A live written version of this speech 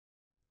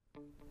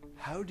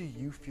How do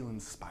you feel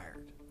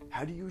inspired?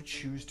 How do you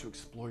choose to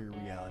explore your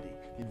reality?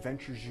 The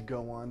adventures you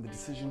go on, the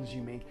decisions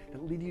you make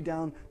that lead you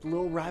down the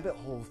little rabbit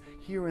holes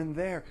here and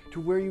there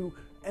to where you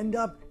end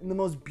up in the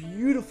most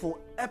beautiful,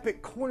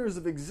 epic corners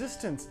of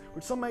existence,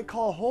 which some might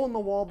call a hole in the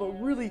wall, but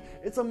really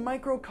it's a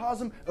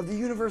microcosm of the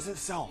universe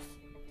itself.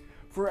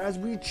 For as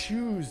we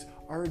choose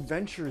our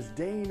adventures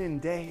day in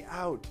and day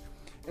out,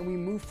 and we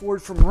move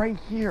forward from right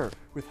here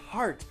with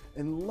heart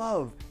and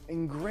love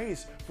and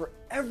grace for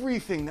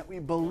everything that we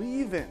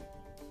believe in,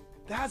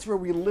 that's where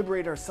we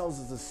liberate ourselves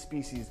as a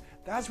species.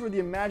 That's where the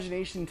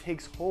imagination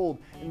takes hold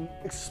and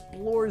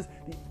explores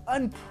the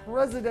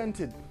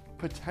unprecedented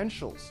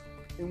potentials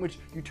in which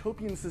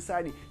utopian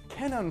society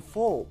can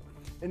unfold,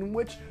 in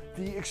which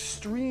the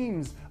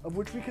extremes of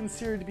which we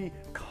consider to be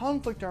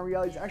conflict in our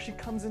realities actually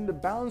comes into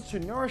balance to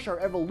nourish our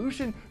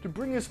evolution, to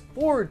bring us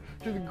forward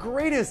to the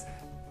greatest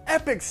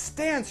epic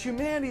stance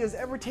humanity has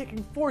ever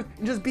taken forth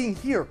in just being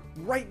here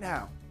right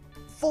now,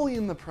 fully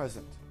in the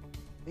present,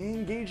 and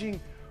engaging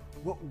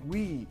what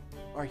we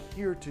are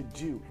here to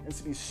do, and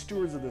to be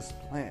stewards of this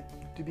planet,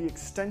 to be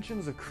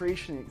extensions of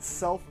creation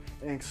itself,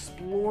 and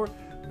explore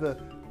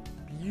the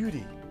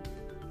beauty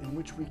in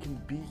which we can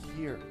be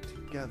here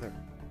together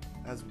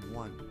as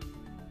one.